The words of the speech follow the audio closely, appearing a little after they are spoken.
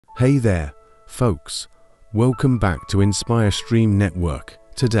Hey there, folks. Welcome back to Inspire Stream Network.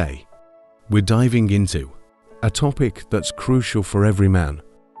 Today, we're diving into a topic that's crucial for every man.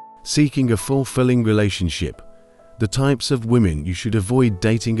 Seeking a fulfilling relationship. The types of women you should avoid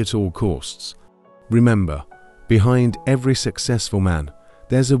dating at all costs. Remember, behind every successful man,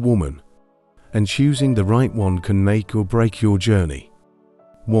 there's a woman. And choosing the right one can make or break your journey.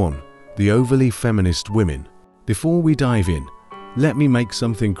 1. The overly feminist women. Before we dive in, let me make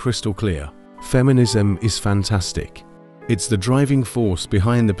something crystal clear. Feminism is fantastic. It's the driving force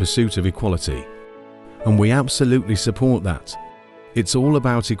behind the pursuit of equality. And we absolutely support that. It's all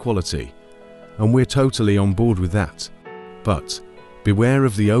about equality. And we're totally on board with that. But beware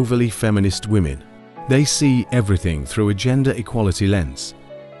of the overly feminist women. They see everything through a gender equality lens,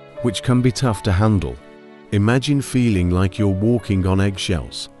 which can be tough to handle. Imagine feeling like you're walking on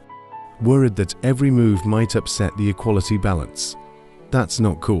eggshells, worried that every move might upset the equality balance. That's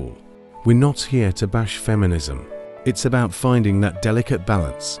not cool. We're not here to bash feminism. It's about finding that delicate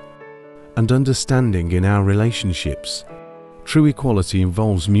balance and understanding in our relationships. True equality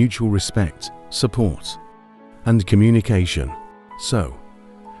involves mutual respect, support, and communication. So,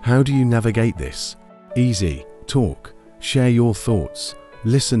 how do you navigate this? Easy. Talk, share your thoughts,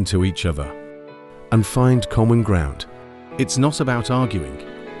 listen to each other, and find common ground. It's not about arguing,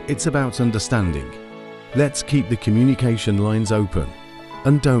 it's about understanding. Let's keep the communication lines open.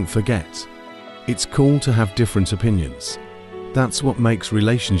 And don't forget, it's cool to have different opinions. That's what makes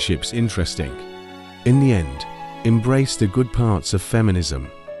relationships interesting. In the end, embrace the good parts of feminism,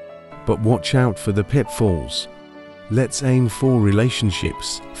 but watch out for the pitfalls. Let's aim for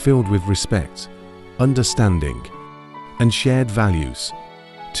relationships filled with respect, understanding, and shared values.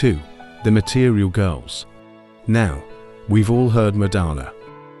 2. The material girls. Now, we've all heard Madonna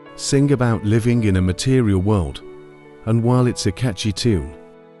sing about living in a material world, and while it's a catchy tune,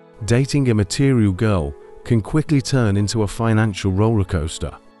 dating a material girl can quickly turn into a financial roller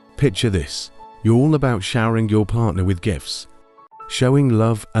coaster. Picture this. You're all about showering your partner with gifts, showing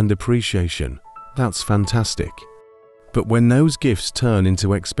love and appreciation. That's fantastic. But when those gifts turn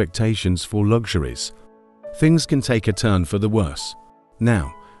into expectations for luxuries, things can take a turn for the worse.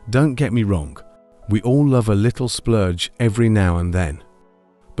 Now, don't get me wrong, we all love a little splurge every now and then.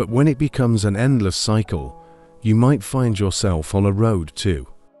 But when it becomes an endless cycle, you might find yourself on a road to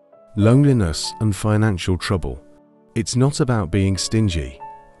loneliness and financial trouble. It's not about being stingy.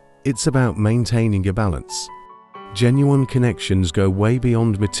 It's about maintaining a balance. Genuine connections go way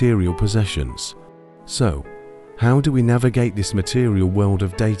beyond material possessions. So, how do we navigate this material world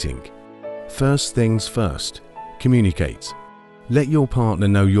of dating? First things first, communicate. Let your partner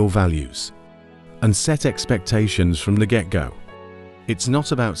know your values and set expectations from the get-go. It's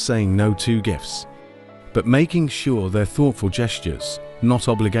not about saying no to gifts, but making sure they're thoughtful gestures, not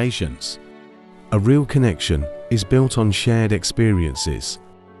obligations. A real connection is built on shared experiences,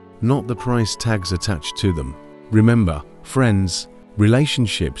 not the price tags attached to them. Remember, friends,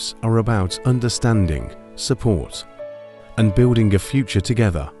 relationships are about understanding, support, and building a future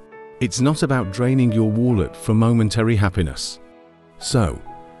together. It's not about draining your wallet for momentary happiness. So,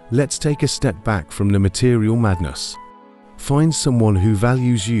 let's take a step back from the material madness. Find someone who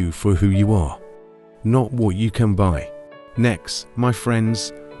values you for who you are, not what you can buy. Next, my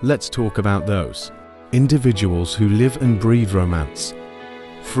friends, let's talk about those individuals who live and breathe romance.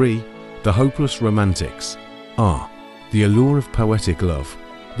 3. The hopeless romantics are the allure of poetic love,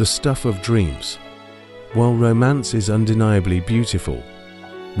 the stuff of dreams. While romance is undeniably beautiful,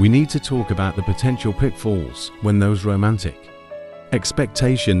 we need to talk about the potential pitfalls when those romantic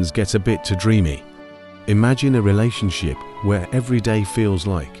expectations get a bit too dreamy. Imagine a relationship where every day feels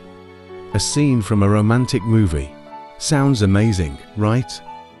like a scene from a romantic movie. Sounds amazing, right?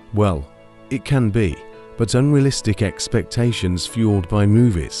 Well, it can be, but unrealistic expectations fueled by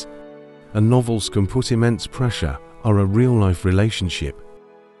movies and novels can put immense pressure on a real-life relationship.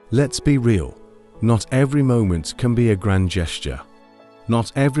 Let's be real. Not every moment can be a grand gesture.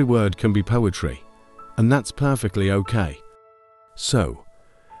 Not every word can be poetry, and that's perfectly okay. So,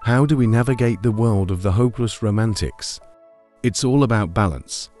 how do we navigate the world of the hopeless romantics? It's all about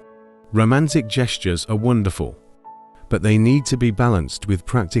balance. Romantic gestures are wonderful, but they need to be balanced with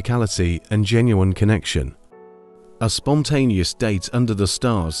practicality and genuine connection. A spontaneous date under the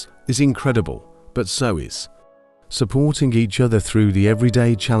stars is incredible, but so is supporting each other through the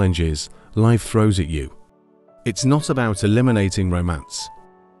everyday challenges life throws at you. It's not about eliminating romance.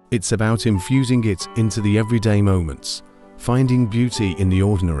 It's about infusing it into the everyday moments, finding beauty in the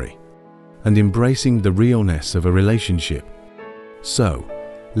ordinary, and embracing the realness of a relationship. So,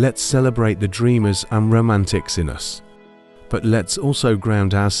 let's celebrate the dreamers and romantics in us. but let's also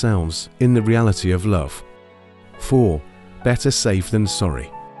ground ourselves in the reality of love. 4. Better safe than sorry.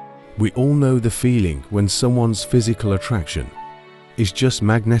 We all know the feeling when someone's physical attraction is just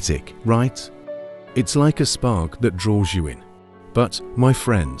magnetic, right? It's like a spark that draws you in. But, my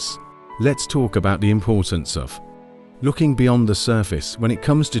friends, let's talk about the importance of looking beyond the surface when it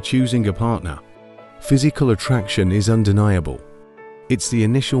comes to choosing a partner. Physical attraction is undeniable. It's the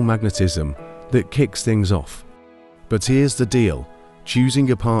initial magnetism that kicks things off. But here's the deal,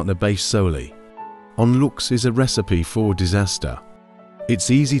 choosing a partner based solely on looks is a recipe for disaster.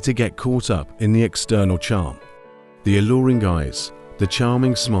 It's easy to get caught up in the external charm, the alluring eyes, the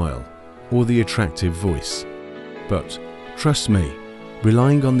charming smile, or the attractive voice. But, trust me,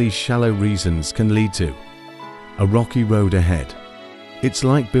 relying on these shallow reasons can lead to a rocky road ahead. It's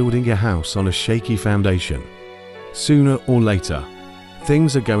like building a house on a shaky foundation. Sooner or later,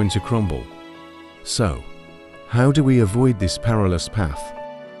 things are going to crumble. So, how do we avoid this perilous path?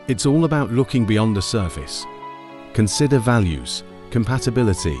 It's all about looking beyond the surface. Consider values,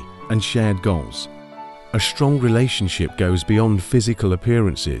 compatibility, and shared goals. A strong relationship goes beyond physical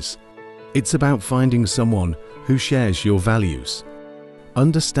appearances. It's about finding someone who shares your values,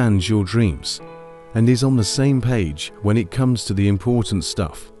 understands your dreams, and is on the same page when it comes to the important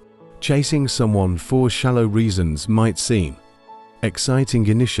stuff. Chasing someone for shallow reasons might seem exciting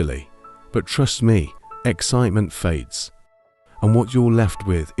initially, but trust me, excitement fades, and what you're left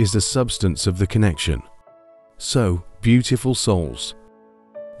with is the substance of the connection. So, beautiful souls,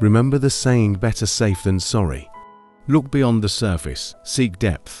 remember the saying, better safe than sorry. Look beyond the surface, seek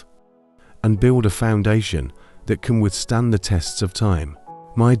depth, and build a foundation that can withstand the tests of time.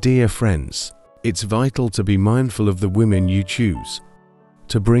 My dear friends, it's vital to be mindful of the women you choose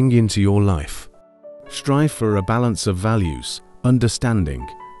to bring into your life. Strive for a balance of values, understanding,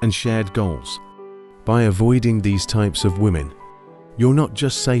 and shared goals. By avoiding these types of women, you're not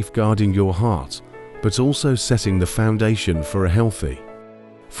just safeguarding your heart, but also setting the foundation for a healthy,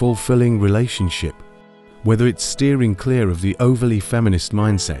 fulfilling relationship. Whether it's steering clear of the overly feminist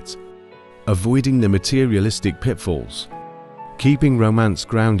mindset, avoiding the materialistic pitfalls, keeping romance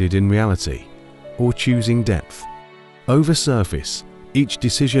grounded in reality, or choosing depth over surface, each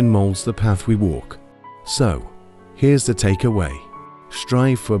decision molds the path we walk. So, here's the takeaway.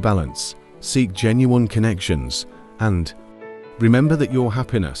 Strive for balance, seek genuine connections, and remember that your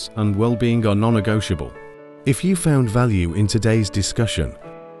happiness and well-being are non-negotiable. If you found value in today's discussion,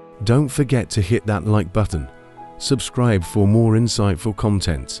 don't forget to hit that like button, subscribe for more insightful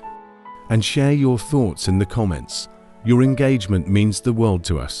content, and share your thoughts in the comments. Your engagement means the world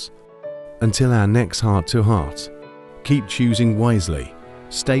to us. Until our next heart-to-heart, keep choosing wisely,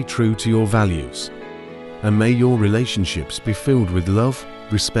 stay true to your values, and may your relationships be filled with love,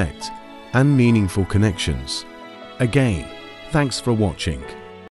 respect, and meaningful connections. Again, thanks for watching.